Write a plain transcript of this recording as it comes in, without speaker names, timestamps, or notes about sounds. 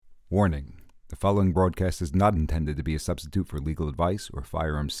Warning: the following broadcast is not intended to be a substitute for legal advice or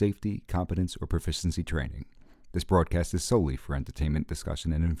firearm safety, competence, or proficiency training. This broadcast is solely for entertainment,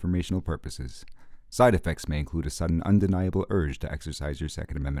 discussion, and informational purposes. Side effects may include a sudden, undeniable urge to exercise your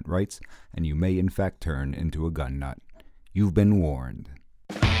Second Amendment rights, and you may in fact turn into a gun nut. You've been warned.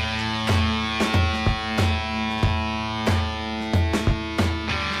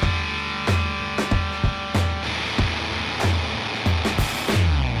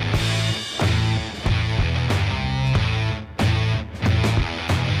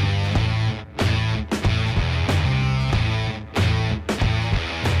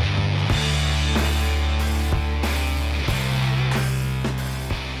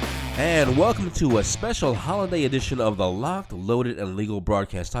 And welcome to a special holiday edition of the Locked, Loaded, and Legal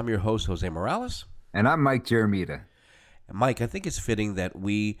broadcast. I'm your host, Jose Morales. And I'm Mike Jeremita. Mike, I think it's fitting that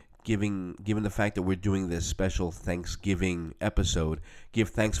we, given the fact that we're doing this special Thanksgiving episode, give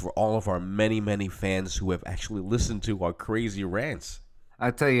thanks for all of our many, many fans who have actually listened to our crazy rants.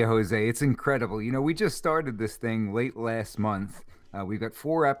 I tell you, Jose, it's incredible. You know, we just started this thing late last month. We've got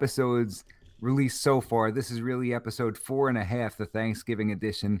 4 episodes released so far. This is really episode 4.5, the Thanksgiving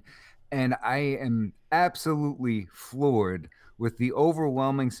edition. And I am absolutely floored with the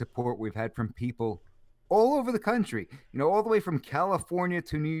overwhelming support we've had from people all over the country. You know, all the way from California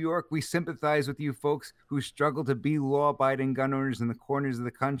to New York. We sympathize with you folks who struggle to be law-abiding gun owners in the corners of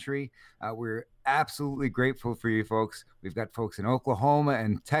the country. We're absolutely grateful for you folks. We've got folks in Oklahoma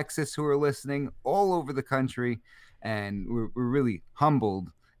and Texas who are listening all over the country. And we're really humbled,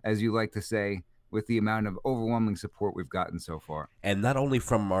 as you like to say, with the amount of overwhelming support we've gotten so far. And not only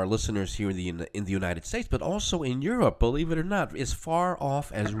from our listeners here in the United States, but also in Europe, believe it or not, as far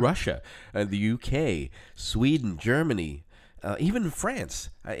off as Russia, the UK, Sweden, Germany, even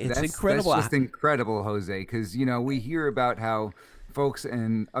France. It's incredible. That's just incredible, Jose, because, you know, we hear about how folks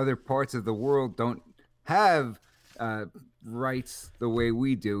in other parts of the world don't have rights the way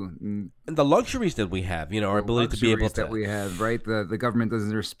we do, and the luxuries that we have, you know, our ability to be able to that we have, right? The government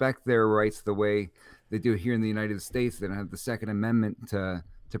doesn't respect their rights the way they do here in the United States. They don't have the Second Amendment to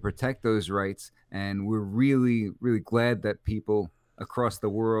protect those rights, and we're really, really glad that people across the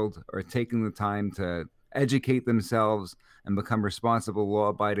world are taking the time to educate themselves and become responsible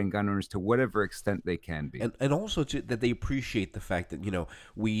law-abiding gun owners to whatever extent they can be. And also that they appreciate the fact that, you know,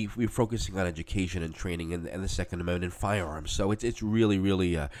 we're focusing on education and training and the Second Amendment and firearms. So it's really,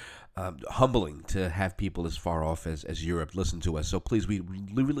 really humbling to have people as far off as Europe listen to us. So please, we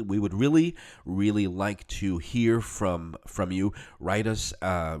would really, really like to hear from you. Write us,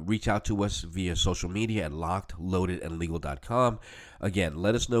 reach out to us via social media at lockedloadedandlegal.com. Again,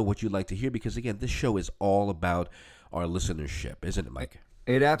 let us know what you'd like to hear because, again, this show is all about our listenership, isn't it, Mike?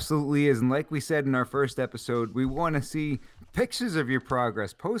 It absolutely is. And like we said in our first episode, we want to see pictures of your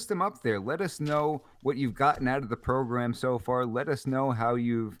progress. Post them up there. Let us know what you've gotten out of the program so far. Let us know how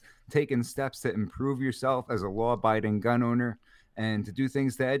you've taken steps to improve yourself as a law-abiding gun owner and to do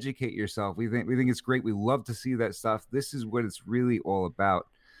things to educate yourself. We think it's great. We love to see that stuff. This is what it's really all about.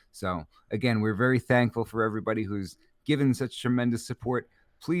 So again, we're very thankful for everybody who's given such tremendous support.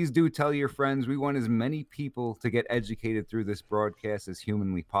 Please do tell your friends. We want as many people to get educated through this broadcast as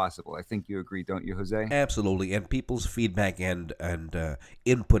humanly possible. I think you agree, don't you, Jose? Absolutely. And people's feedback and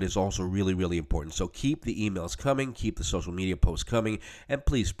input is also really, really important. So keep the emails coming, keep the social media posts coming, and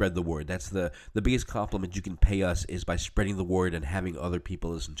please spread the word. That's the biggest compliment you can pay us is by spreading the word and having other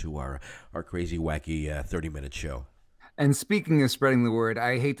people listen to our crazy, wacky 30-minute show. And speaking of spreading the word,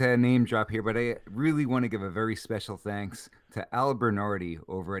 I hate to name drop here, but I really want to give a very special thanks to Al Bernardi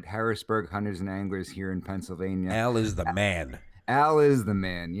over at Harrisburg Hunters and Anglers here in Pennsylvania. Al is the man. Al is the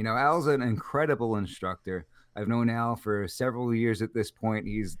man. You know, Al's an incredible instructor. I've known Al for several years at this point.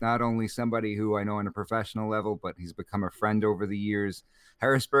 He's not only somebody who I know on a professional level, but he's become a friend over the years.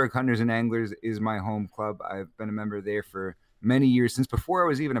 Harrisburg Hunters and Anglers is my home club. I've been a member there for many years, since before I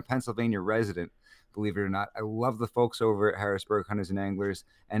was even a Pennsylvania resident. Believe it or not, I love the folks over at Harrisburg Hunters and Anglers.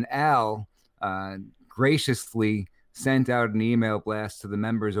 And Al graciously sent out an email blast to the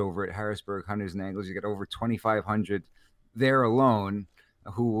members over at Harrisburg Hunters and Anglers. You got over 2,500 there alone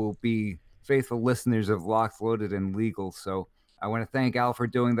who will be faithful listeners of Locked, Loaded, and Legal. So I want to thank Al for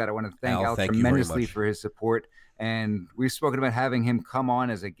doing that. I want to thank Al tremendously for his support. And we've spoken about having him come on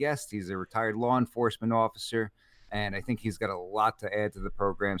as a guest. He's a retired law enforcement officer. And I think he's got a lot to add to the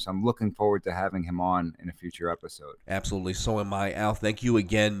program, so I'm looking forward to having him on in a future episode. Absolutely. So am I, Al. Thank you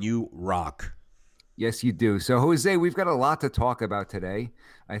again. You rock. Yes, you do. So, Jose, we've got a lot to talk about today.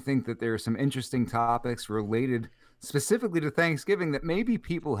 I think that there are some interesting topics related specifically to Thanksgiving that maybe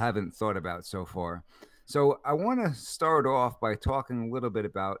people haven't thought about so far. So I want to start off by talking a little bit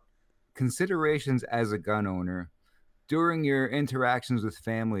about considerations as a gun owner during your interactions with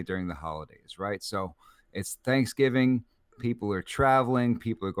family during the holidays, right? So it's Thanksgiving, people are traveling,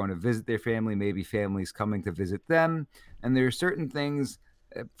 people are going to visit their family, maybe families coming to visit them. And there are certain things,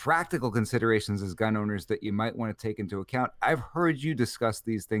 practical considerations as gun owners that you might want to take into account. I've heard you discuss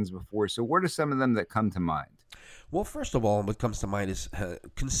these things before. So, what are some of them that come to mind? Well, first of all, what comes to mind is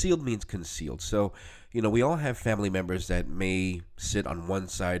concealed means concealed. So, we all have family members that may sit on one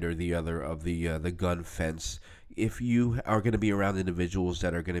side or the other of the gun fence. If you are going to be around individuals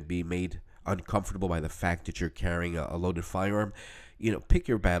that are going to be made uncomfortable by the fact that you're carrying a loaded firearm, pick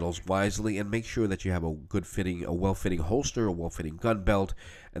your battles wisely and make sure that you have a well-fitting holster, a well-fitting gun belt,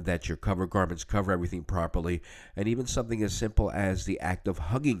 and that your cover garments cover everything properly. And even something as simple as the act of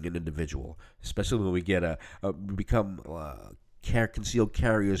hugging an individual, especially when we get become concealed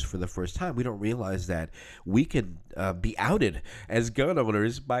carriers for the first time, we don't realize that we can be outed as gun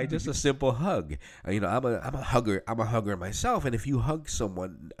owners by just a simple hug. I'm a hugger. I'm a hugger myself, and if you hug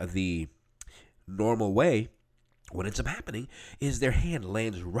someone the normal way, what ends up happening is their hand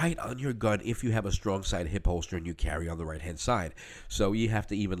lands right on your gun if you have a strong side hip holster and you carry on the right hand side. So you have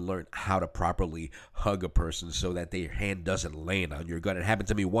to even learn how to properly hug a person so that their hand doesn't land on your gun. It happened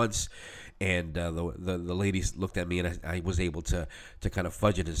to me once, and the ladies looked at me, and I was able to kind of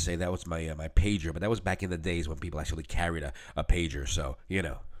fudge it and say that was my pager. But that was back in the days when people actually carried a pager. So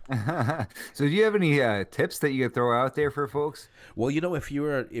So, do you have any tips that you could throw out there for folks? Well, if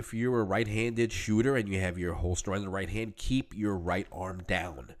you're a right-handed shooter and you have your holster on the right hand, keep your right arm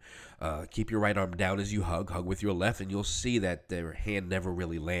down. Keep your right arm down as you hug with your left, and you'll see that their hand never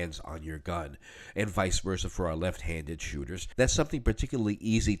really lands on your gun, and vice versa for our left-handed shooters. That's something particularly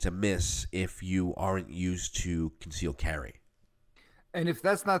easy to miss if you aren't used to concealed carry. And if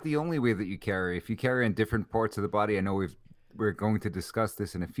that's not the only way that you carry, if you carry in different parts of the body, I know we're going to discuss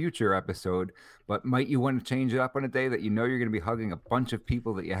this in a future episode, but might you want to change it up on a day that you know you're going to be hugging a bunch of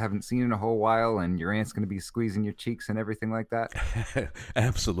people that you haven't seen in a whole while, and your aunt's going to be squeezing your cheeks and everything like that?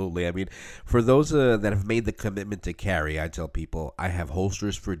 Absolutely. I mean, for those that have made the commitment to carry, I tell people I have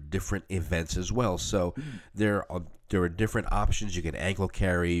holsters for different events as well. So there are different options. You can ankle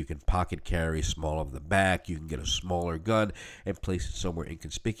carry, you can pocket carry, small of the back. You can get a smaller gun and place it somewhere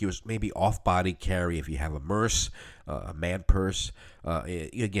inconspicuous. Maybe off-body carry if you have a MRS, a man purse.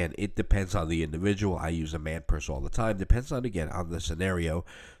 Again, it depends on the individual. I use a man purse all the time. Depends on the scenario.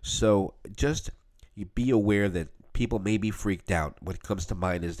 So just you be aware that people may be freaked out. What comes to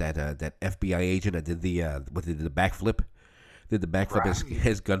mind is that FBI agent that did the backflip. Did the backflip, Right.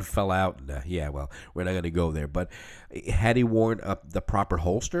 his gun fell out. And, yeah, well, we're not going to go there. But had he worn the proper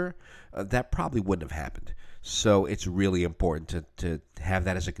holster, that probably wouldn't have happened. So it's really important to have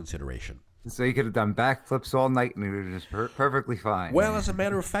that as a consideration. So you could have done backflips all night and it was just perfectly fine. Well, as a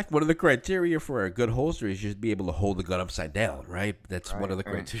matter of fact, one of the criteria for a good holster is just be able to hold the gun upside down, right? That's one Right, of the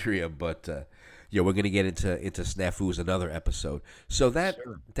right. criteria. But yeah, we're going to get into snafus another episode. So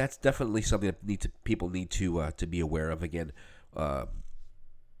Sure. that's definitely something that people need to be aware of. Again, uh,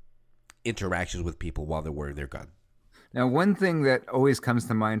 interactions with people while they're wearing their gun. Now, one thing that always comes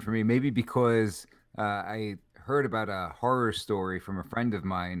to mind for me, maybe because I heard about a horror story from a friend of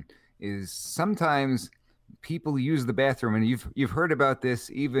mine, is sometimes people use the bathroom, and you've heard about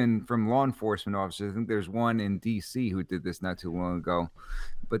this even from law enforcement officers. I think there's one in D.C. who did this not too long ago,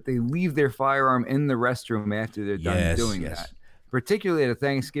 but they leave their firearm in the restroom after they're done Yes, doing that. yes. Particularly at a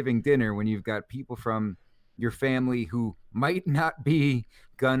Thanksgiving dinner when you've got people from your family who might not be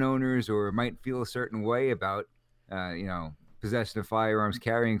gun owners or might feel a certain way about possession of firearms,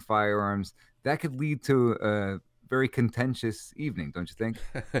 carrying firearms, that could lead to a very contentious evening, don't you think?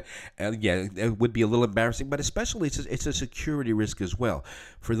 And yeah, it would be a little embarrassing, but especially it's a security risk as well.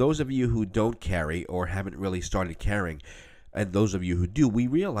 For those of you who don't carry or haven't really started carrying, and those of you who do, we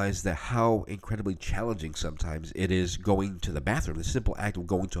realize that how incredibly challenging sometimes it is going to the bathroom. The simple act of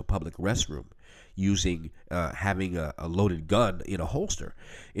going to a public restroom, having a loaded gun in a holster,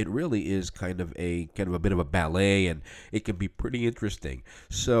 it really is kind of a bit of a ballet, and it can be pretty interesting.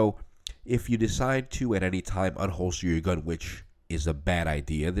 So, if you decide to at any time unholster your gun, which is a bad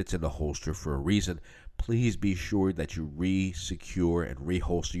idea, that's in the holster for a reason, please be sure that you re-secure and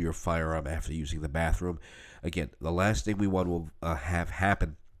reholster your firearm after using the bathroom. Again, the last thing we want to have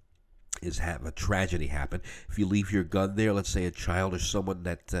happen is have a tragedy happen. If you leave your gun there, let's say a child or someone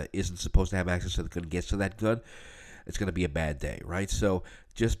that isn't supposed to have access to the gun gets to that gun, it's going to be a bad day, right? So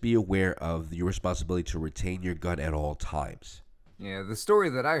just be aware of your responsibility to retain your gun at all times. Yeah, the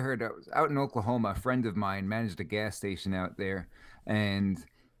story that I heard, I was out in Oklahoma. A friend of mine managed a gas station out there, and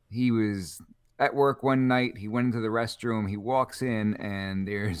he was at work one night. He went into the restroom. He walks in, and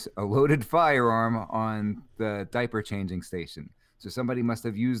there's a loaded firearm on the diaper changing station. So somebody must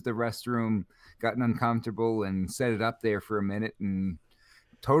have used the restroom, gotten uncomfortable, and set it up there for a minute, and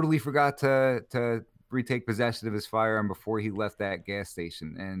totally forgot to retake possession of his firearm before he left that gas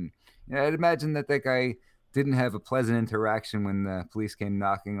station. And I'd imagine that that guy didn't have a pleasant interaction when the police came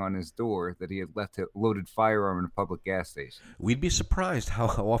knocking on his door, that he had left a loaded firearm in a public gas station. We'd be surprised how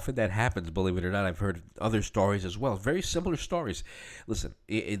often that happens, believe it or not. I've heard other stories as well, very similar stories. Listen,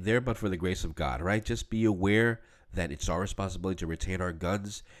 there but for the grace of God, right? Just be aware that it's our responsibility to retain our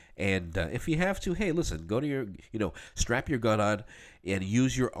guns. And if you have to, hey, listen, go to your, strap your gun on and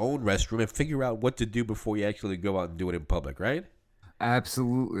use your own restroom and figure out what to do before you actually go out and do it in public, right?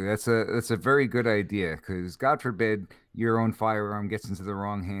 Absolutely. That's a very good idea, because God forbid your own firearm gets into the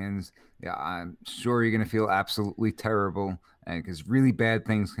wrong hands. Yeah, I'm sure you're going to feel absolutely terrible, and because really bad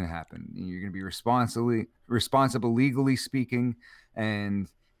things can happen. You're going to be responsible legally speaking, and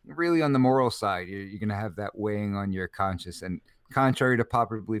really on the moral side, you're going to have that weighing on your conscience. And contrary to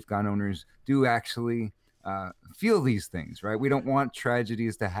popular belief, gun owners do actually feel these things, right? We don't want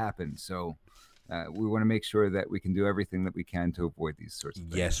tragedies to happen, so we want to make sure that we can do everything that we can to avoid these sorts of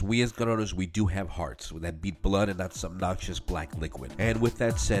Yes, things. we as gun owners, we do have hearts that beat blood and not some noxious black liquid. And with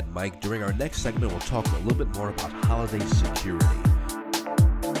that said, Mike, during our next segment, we'll talk a little bit more about holiday security.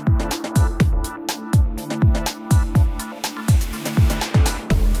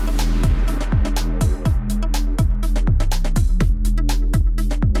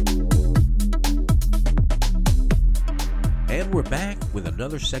 And we're back with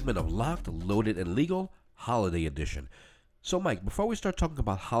another segment of Locked, Loaded, and Legal Holiday Edition. So, Mike, before we start talking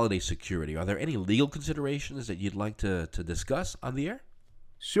about holiday security, are there any legal considerations that you'd like to discuss on the air?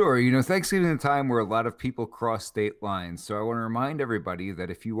 Sure, Thanksgiving is a time where a lot of people cross state lines. So I want to remind everybody that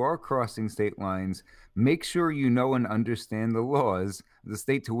if you are crossing state lines, make sure you know and understand the laws of the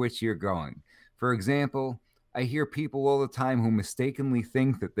state to which you're going. For example, I hear people all the time who mistakenly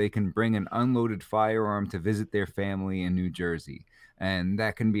think that they can bring an unloaded firearm to visit their family in New Jersey. And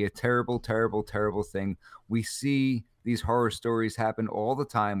that can be a terrible, terrible, terrible thing. We see these horror stories happen all the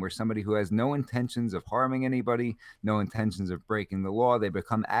time, where somebody who has no intentions of harming anybody, no intentions of breaking the law, they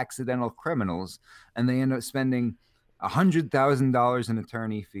become accidental criminals, and they end up spending $100,000 in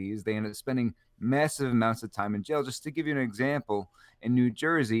attorney fees. They end up spending massive amounts of time in jail. Just to give you an example, in New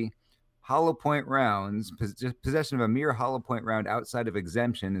Jersey, hollow point rounds, possession of a mere hollow point round outside of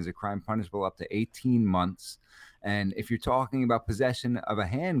exemption is a crime punishable up to 18 months. And if you're talking about possession of a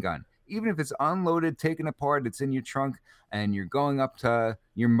handgun, even if it's unloaded, taken apart, it's in your trunk, and you're going up to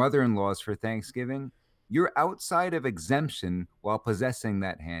your mother-in-law's for Thanksgiving, you're outside of exemption while possessing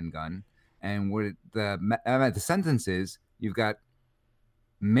that handgun. And what the sentence is, you've got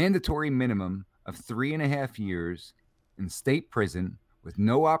mandatory minimum of 3.5 years in state prison with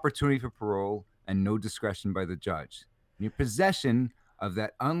no opportunity for parole and no discretion by the judge. And your possession of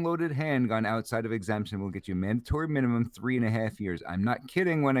that unloaded handgun outside of exemption will get you mandatory minimum 3.5 years. I'm not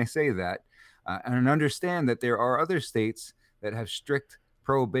kidding when I say that. And understand that there are other states that have strict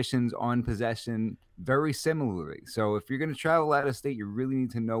prohibitions on possession very similarly. So if you're going to travel out of state, you really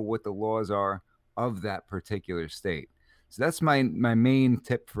need to know what the laws are of that particular state. So that's my main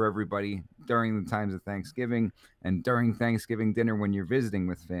tip for everybody during the times of Thanksgiving and during Thanksgiving dinner when you're visiting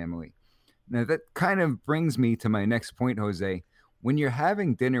with family. Now, that kind of brings me to my next point, Jose. When you're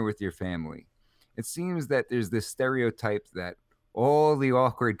having dinner with your family, it seems that there's this stereotype that all the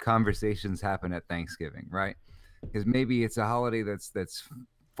awkward conversations happen at Thanksgiving, right? Because maybe it's a holiday that's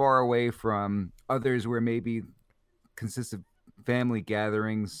far away from others, where maybe consists of family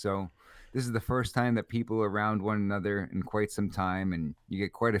gatherings. So this is the first time that people are around one another in quite some time, and you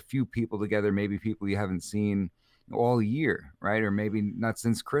get quite a few people together, maybe people you haven't seen all year, right? Or maybe not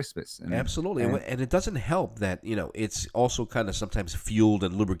since Christmas. Absolutely, And and it doesn't help that it's also kind of sometimes fueled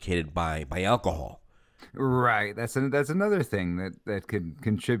and lubricated by alcohol. right, that's another thing that could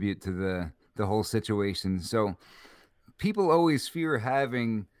contribute to the whole situation. So people always fear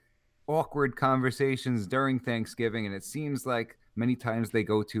having awkward conversations during Thanksgiving, and it seems like many times they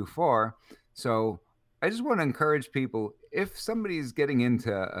go too far. So I just want to encourage people, if somebody's getting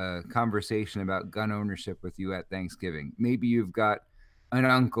into a conversation about gun ownership with you at Thanksgiving, maybe you've got an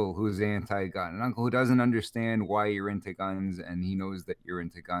uncle who's anti gun, an uncle who doesn't understand why you're into guns, and he knows that you're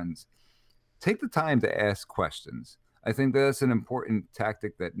into guns. Take the time to ask questions. I think that's an important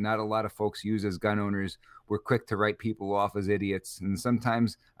tactic that not a lot of folks use as gun owners. We're quick to write people off as idiots. And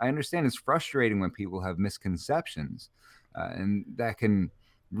sometimes I understand it's frustrating when people have misconceptions, and that can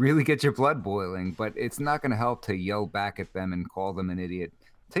really get your blood boiling, but it's not going to help to yell back at them and call them an idiot.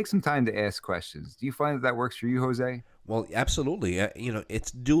 take some time to ask questions. Do you find that that works for you, Jose? Well, absolutely.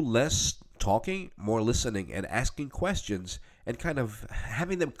 It's do less talking, more listening, and asking questions, and kind of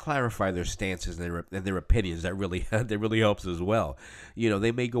having them clarify their stances and their opinions. That really that really helps as well.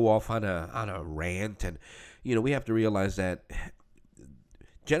 They may go off on a rant, and we have to realize that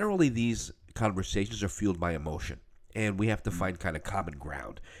generally these conversations are fueled by emotion. And we have to find kind of common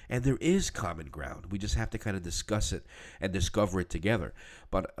ground. And there is common ground. We just have to kind of discuss it and discover it together.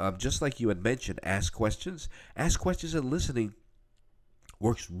 But just like you had mentioned, ask questions and listening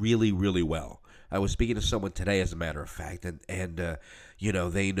works really, really well. I was speaking to someone today, as a matter of fact, and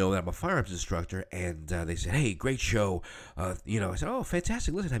they know that I'm a firearms instructor, and they said, "Hey, great show." I said, "Oh,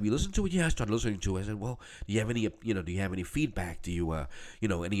 fantastic! Listen, have you listened to it?" "Yeah, I started listening to it." I said, "Well, do you have any, do you have any feedback? Do you,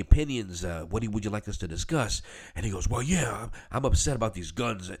 any opinions? Would you like us to discuss?" And he goes, "Well, yeah, I'm upset about these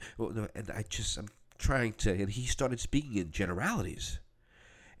guns." And I'm trying to, and he started speaking in generalities.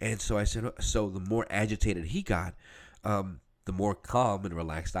 And so I said, so the more agitated he got, the more calm and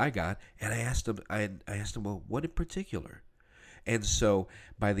relaxed I got. And I asked him, well, what in particular? And so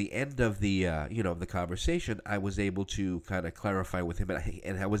by the end of the conversation, I was able to kind of clarify with him,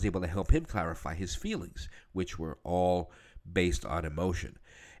 and I was able to help him clarify his feelings, which were all based on emotion.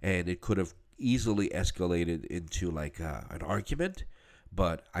 And it could have easily escalated into like an argument,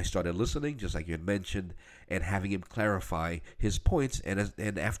 but I started listening, just like you had mentioned, and having him clarify his points.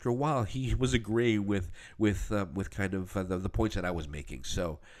 And after a while, he was agreeing with kind of the points that I was making.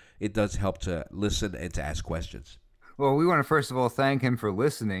 So it does help to listen and to ask questions. Well, we want to first of all thank him for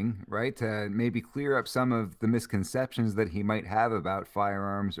listening, right? To maybe clear up some of the misconceptions that he might have about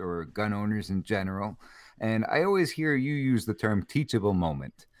firearms or gun owners in general. And I always hear you use the term teachable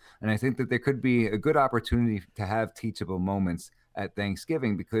moment. And I think that there could be a good opportunity to have teachable moments at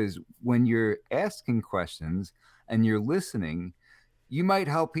Thanksgiving because when you're asking questions and you're listening, you might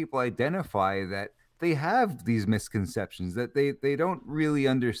help people identify that they have these misconceptions that they don't really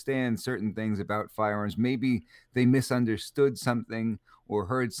understand certain things about firearms. Maybe they misunderstood something or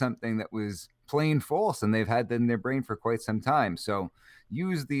heard something that was plain false and they've had that in their brain for quite some time. So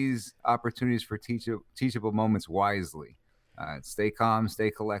use these opportunities for teachable moments wisely. Stay calm, stay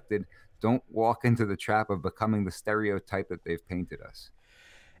collected. Don't walk into the trap of becoming the stereotype that they've painted us.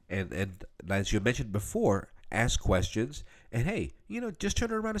 And as you mentioned before, ask questions, and hey, just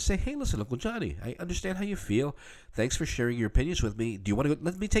turn around and say, "Hey, listen, Uncle Johnny, I understand how you feel. Thanks for sharing your opinions with me. Do you want to go?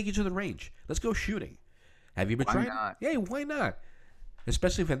 Let me take you to the range. Let's go shooting. Have you been Why trying? not? Yeah, why not?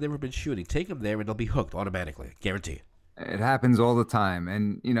 Especially if I've never been shooting. Take them there, and they'll be hooked automatically. Guarantee." It happens all the time.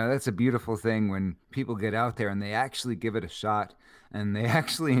 And, that's a beautiful thing when people get out there and they actually give it a shot and they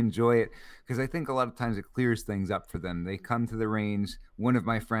actually enjoy it. Because I think a lot of times it clears things up for them. They come to the range. One of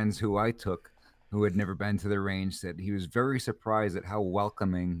my friends who I took, who had never been to the range, said he was very surprised at how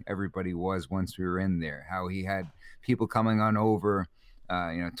welcoming everybody was once we were in there, how he had people coming on over.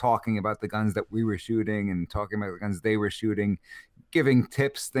 Talking about the guns that we were shooting and talking about the guns they were shooting, giving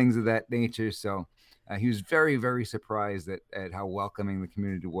tips, things of that nature. So he was very, very surprised at how welcoming the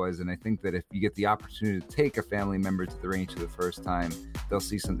community was. And I think that if you get the opportunity to take a family member to the range for the first time, they'll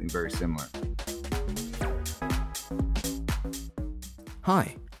see something very similar.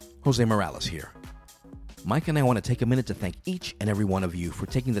 Hi, Jose Morales here. Mike and I want to take a minute to thank each and every one of you for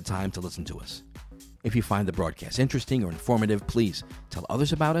taking the time to listen to us. If you find the broadcast interesting or informative, please tell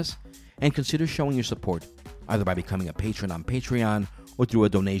others about us and consider showing your support either by becoming a patron on Patreon or through a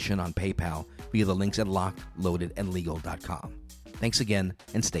donation on PayPal via the links at lockedloadedandlegal.com. Thanks again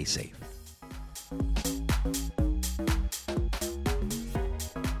and stay safe.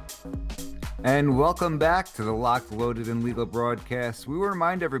 And welcome back to the Locked, Loaded, and Legal broadcast. We will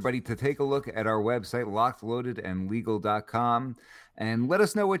remind everybody to take a look at our website, lockedloadedandlegal.com, and let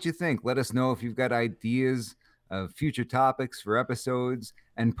us know what you think. Let us know if you've got ideas of future topics for episodes,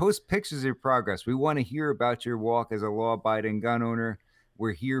 and post pictures of your progress. We want to hear about your walk as a law-abiding gun owner.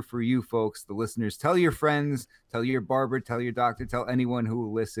 We're here for you folks, the listeners. Tell your friends, tell your barber, tell your doctor, tell anyone who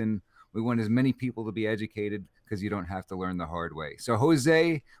will listen. We want as many people to be educated because you don't have to learn the hard way. So,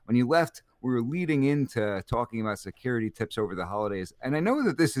 Jose, when you left, we were leading into talking about security tips over the holidays. And I know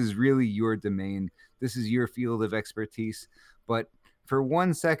that this is really your domain. This is your field of expertise. But for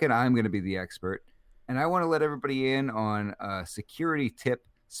 1 second, I'm going to be the expert. And I want to let everybody in on a security tip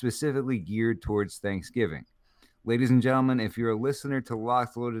specifically geared towards Thanksgiving. Ladies and gentlemen, if you're a listener to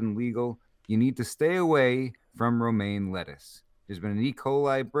Locked, Loaded, and Legal, you need to stay away from romaine lettuce. There's been an E.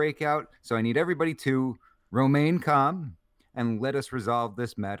 coli breakout, so I need everybody to remain calm and let us resolve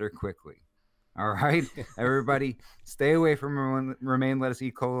this matter quickly. All right, everybody, stay away from romaine lettuce.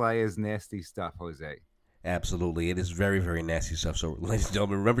 E. coli is nasty stuff, Jose. Absolutely. It is very, very nasty stuff. So, ladies and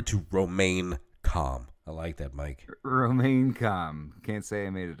gentlemen, remember to remain calm. I like that, Mike. Remain calm. Can't say I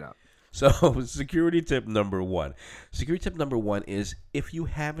made it up. So, security tip number one. Security tip number one is if you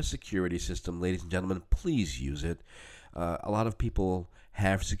have a security system, ladies and gentlemen, please use it. A lot of people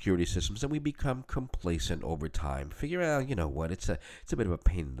have security systems and we become complacent over time. Figure out, you know what, it's a bit of a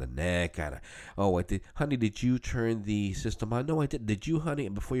pain in the neck. Honey, did you turn the system on? No, I didn't. Did you, honey?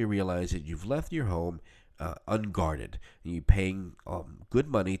 And before you realize it, you've left your home unguarded. You're paying good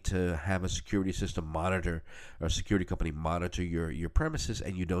money to have a security system monitor or a security company monitor your premises,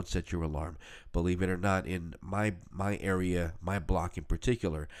 and you don't set your alarm. Believe it or not, in my area, my block in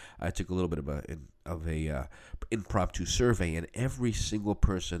particular, I took a little bit of a impromptu survey, and every single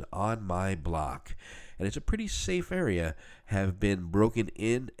person on my block, and it's a pretty safe area, have been broken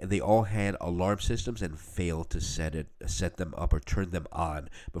in. And they all had alarm systems and failed to set them up or turn them on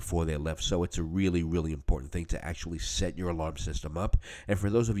before they left. So it's a really, really important thing to actually set your alarm system up. And for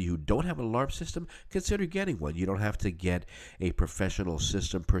those of you who don't have an alarm system, consider getting one. You don't have to get a professional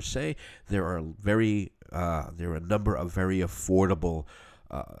system per se. There are a number of very affordable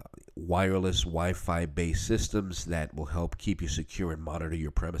wireless Wi-Fi based systems that will help keep you secure and monitor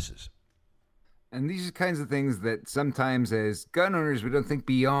your premises. And these are kinds of things that sometimes, as gun owners, we don't think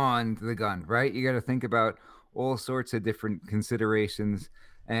beyond the gun, right? You got to think about all sorts of different considerations.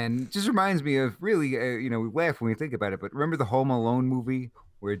 And it just reminds me of really, we laugh when we think about it, but remember the Home Alone movie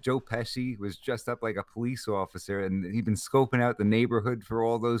where Joe Pesci was dressed up like a police officer and he'd been scoping out the neighborhood for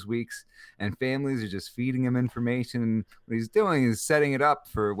all those weeks, and families are just feeding him information. And what he's doing is setting it up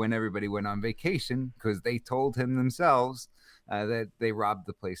for when everybody went on vacation because they told him themselves that they robbed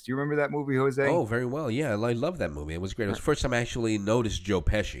the place. Do you remember that movie, Jose? Oh, very well. Yeah, I love that movie. It was great. It was the first time I actually noticed Joe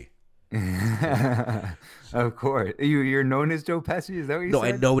Pesci. Of course. You're known as Joe Pesci? Is that what you No,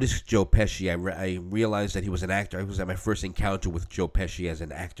 said? I noticed Joe Pesci. I realized that he was an actor. I was at my first encounter with Joe Pesci as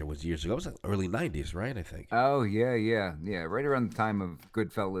an actor was years ago. It was like early 90s, right, I think. Oh, yeah, yeah, yeah. Right around the time of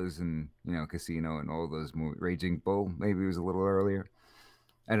Goodfellas and, Casino and all those movies. Raging Bull, maybe it was a little earlier.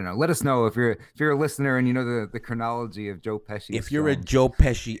 I don't know. Let us know if you're a listener and you know the chronology of Joe Pesci's If you're a films. Joe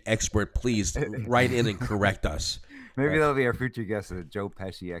Pesci expert, please write in and correct us. Maybe that'll be our future guest, a Joe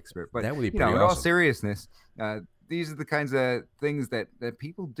Pesci expert. But That would be in pretty all awesome. seriousness, these are the kinds of things that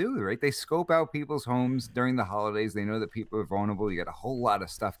people do, right? They scope out people's homes during the holidays. They know that people are vulnerable. You got a whole lot of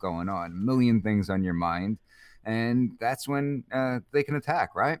stuff going on, a million things on your mind, and that's when they can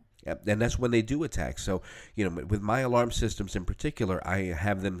attack, right? Yep, and that's when they do attack. So, with my alarm systems in particular, I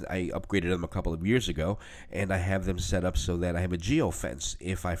upgraded them a couple of years ago, and I have them set up so that I have a geofence.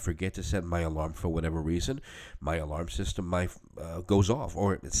 If I forget to set my alarm for whatever reason, my alarm system goes off,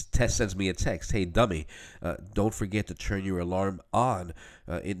 or sends me a text, hey, dummy, don't forget to turn your alarm on.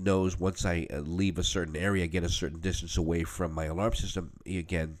 It knows once I leave a certain area, get a certain distance away from my alarm system,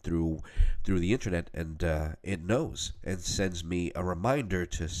 again, through the internet, and it knows and sends me a reminder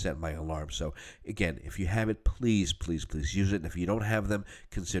to set my alarm. So again, if you have it, please use it. And if you don't have them,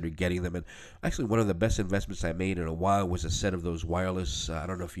 consider getting them. And actually, one of the best investments I made in a while was a set of those wireless, I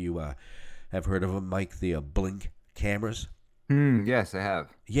don't know if you have heard of them, Mike, the Blink cameras. Yes, I have.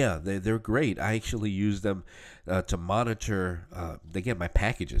 Yeah, they're great. I actually use them to monitor, again, my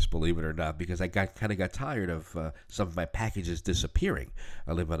packages, believe it or not, because I got tired of some of my packages disappearing.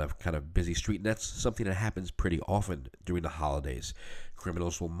 I live on a kind of busy street, and that's something that happens pretty often during the holidays.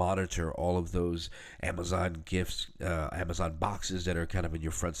 Criminals will monitor all of those Amazon gifts, Amazon boxes that are kind of in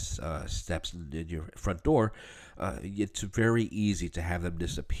your front steps and in your front door. It's very easy to have them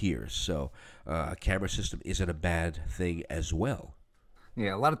disappear. So a camera system isn't a bad thing as well.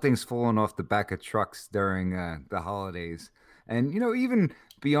 Yeah, a lot of things falling off the back of trucks during the holidays. And, even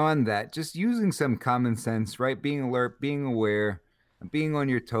beyond that, just using some common sense, right? Being alert, being aware, being on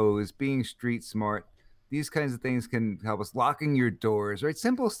your toes, being street smart. These kinds of things can help us. Locking your doors, right?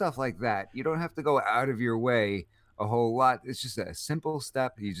 Simple stuff like that. You don't have to go out of your way a whole lot. It's just a simple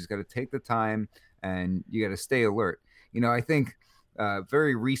step. You just got to take the time and you got to stay alert. I think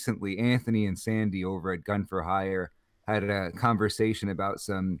very recently, Anthony and Sandy over at Gun for Hire had a conversation about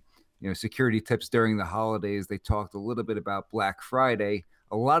some, security tips during the holidays. They talked a little bit about Black Friday.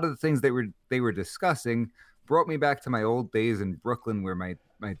 A lot of the things they were discussing brought me back to my old days in Brooklyn, where my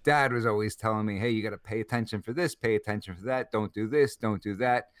dad was always telling me, hey, you got to pay attention for this, pay attention for that. Don't do this, don't do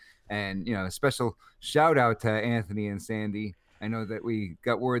that. And, a special shout out to Anthony and Sandy. I know that we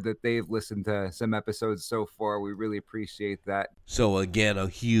got word that they've listened to some episodes so far. We really appreciate that. So again, a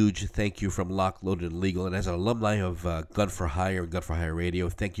huge thank you from Lock, Loaded, and Legal. And as an alumni of Gun for Hire and Gun for Hire Radio,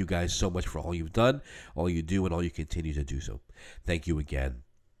 thank you guys so much for all you've done, all you do, and all you continue to do so. Thank you again.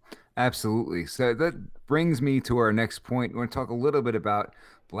 Absolutely. So that brings me to our next point. We want to talk a little bit about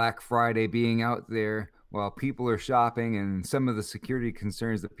Black Friday, being out there while people are shopping, and some of the security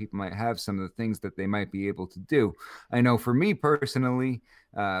concerns that people might have, some of the things that they might be able to do. I know for me personally,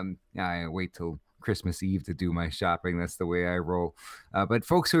 I wait till Christmas Eve to do my shopping. That's the way I roll. But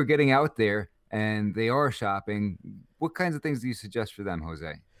folks who are getting out there and they are shopping, what kinds of things do you suggest for them,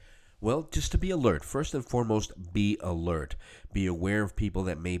 Jose? Well, just to be alert. First and foremost, be alert. Be aware of people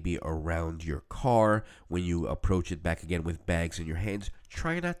that may be around your car when you approach it back again with bags in your hands.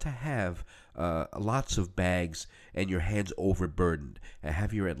 Try not to have lots of bags and your hands overburdened. And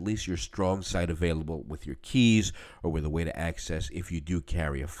have your at least your strong side available with your keys or with a way to access if you do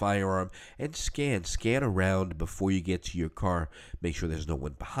carry a firearm. And scan around before you get to your car. Make sure there's no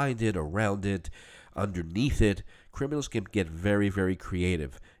one behind it, around it, underneath it. Criminals can get very, very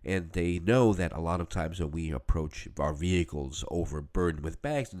creative, and they know that a lot of times when we approach our vehicles overburdened with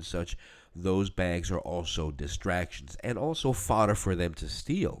bags and such, those bags are also distractions and also fodder for them to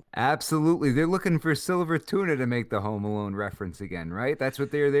steal. Absolutely. They're looking for silver tuna to make the Home Alone reference again, right? That's what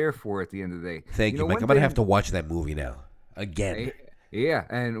they're there for at the end of the day. Thank you, Mike. One I'm going to have thing, to watch that movie now. Again. yeah,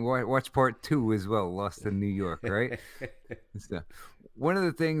 and watch part two as well, Lost in New York, right? So, one of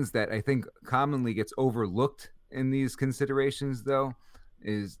the things that I think commonly gets overlooked in these considerations, though,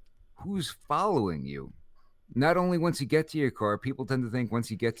 is who's following you. Not only once you get to your car, people tend to think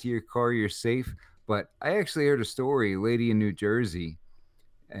once you get to your car, you're safe. But I actually heard a story, a lady in New Jersey,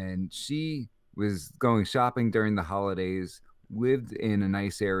 and she was going shopping during the holidays, lived in a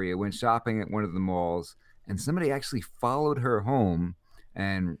nice area, went shopping at one of the malls, and somebody actually followed her home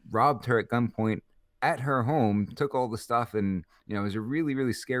and robbed her at gunpoint at her home, took all the stuff, and it was a really,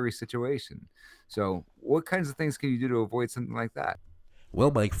 really scary situation. So, what kinds of things can you do to avoid something like that? Well,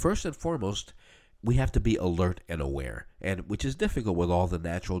 Mike, first and foremost, we have to be alert and aware, and which is difficult with all the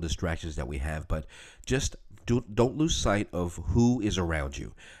natural distractions that we have, but just don't lose sight of who is around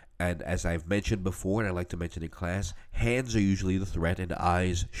you. And as I've mentioned before, and I like to mention in class, hands are usually the threat and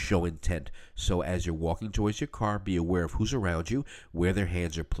eyes show intent. So as you're walking towards your car, be aware of who's around you, where their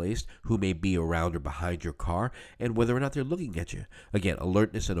hands are placed, who may be around or behind your car, and whether or not they're looking at you. Again,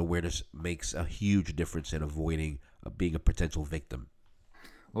 alertness and awareness makes a huge difference in avoiding being a potential victim.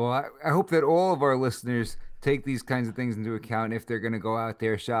 Well, I hope that all of our listeners take these kinds of things into account if they're going to go out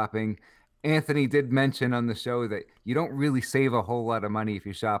there shopping. Anthony did mention on the show that you don't really save a whole lot of money if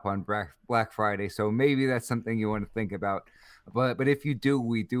you shop on Black Friday, so maybe that's something you want to think about. But if you do,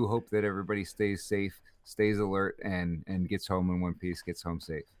 we do hope that everybody stays safe, stays alert, and gets home in one piece, gets home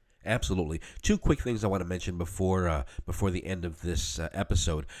safe. Absolutely. Two quick things I want to mention before the end of this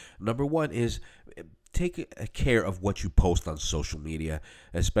episode. Number one is take care of what you post on social media,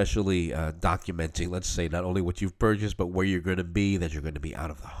 especially documenting, let's say, not only what you've purchased, but where you're going to be, that you're going to be out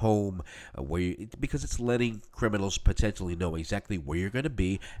of the home, because it's letting criminals potentially know exactly where you're going to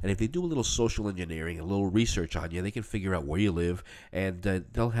be. And if they do a little social engineering, a little research on you, they can figure out where you live, and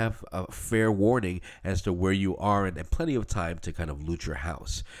they'll have a fair warning as to where you are, and plenty of time to kind of loot your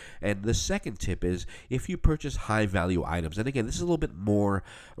house. And the second tip is if you purchase high-value items, and again, this is a little bit more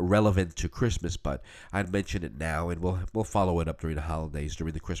relevant to Christmas, but I'd mention it now, and we'll follow it up during the holidays,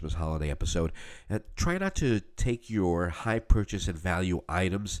 during the Christmas holiday episode. Try not to take your high purchase and value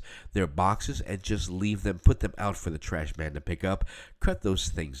items, their boxes, and just leave them, put them out for the trash man to pick up. Cut those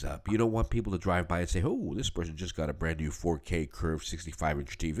things up. You don't want people to drive by and say, oh, this person just got a brand new 4K curved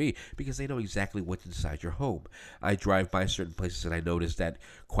 65-inch TV, because they know exactly what's inside your home. I drive by certain places and I notice that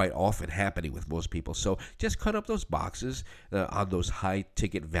quite often happening with most people. So just cut up those boxes on those high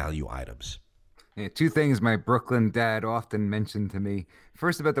ticket value items. Yeah, two things my Brooklyn dad often mentioned to me.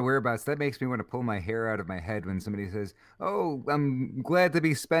 First, about the whereabouts, that makes me want to pull my hair out of my head when somebody says, oh, I'm glad to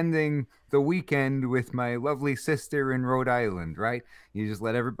be spending the weekend with my lovely sister in Rhode Island, right? You just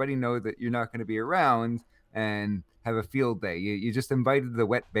let everybody know that you're not going to be around and have a field day. You just invited the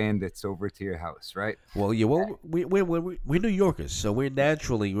wet bandits over to your house, right? Well, yeah, well, we're New Yorkers, so we're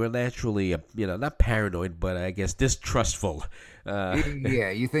naturally, not paranoid, but I guess distrustful.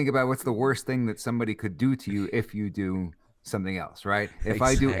 Yeah, you think about what's the worst thing that somebody could do to you if you do something else, right? If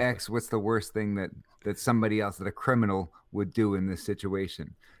I do Exactly. X, what's the worst thing that somebody else, that a criminal would do in this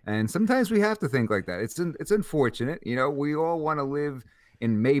situation? And sometimes we have to think like that. It's unfortunate, we all want to live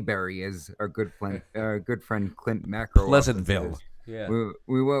in Mayberry, as our good friend Clint Macro often Pleasantville. says. Yeah.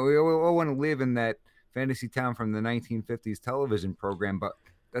 We all want to live in that fantasy town from the 1950s television program, but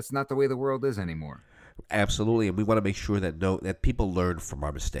that's not the way the world is anymore. Absolutely, and we want to make sure that people learn from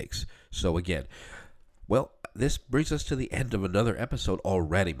our mistakes. So again, well, this brings us to the end of another episode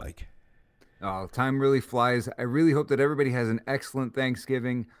already, Mike. Oh, time really flies. I really hope that everybody has an excellent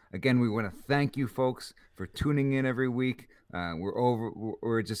Thanksgiving. Again, we want to thank you folks for tuning in every week.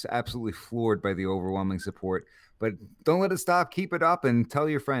 We're just absolutely floored by the overwhelming support. But don't let it stop. Keep it up and tell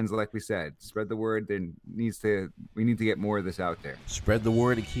your friends. Like we said, spread the word. We need to get more of this out there. Spread the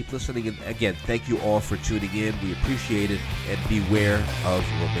word and keep listening. And again, thank you all for tuning in. We appreciate it. And beware of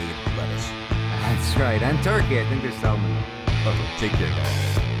romaine lettuce. That's right. And turkey. I think there's salmon. Okay, take care,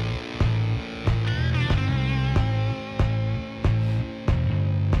 guys.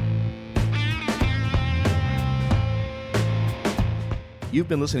 You've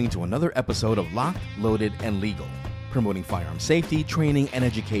been listening to another episode of Locked, Loaded, and Legal, promoting firearm safety, training, and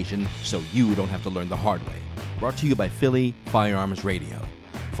education so you don't have to learn the hard way. Brought to you by Philly Firearms Radio.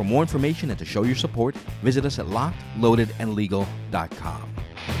 For more information and to show your support, visit us at lockedloadedandlegal.com.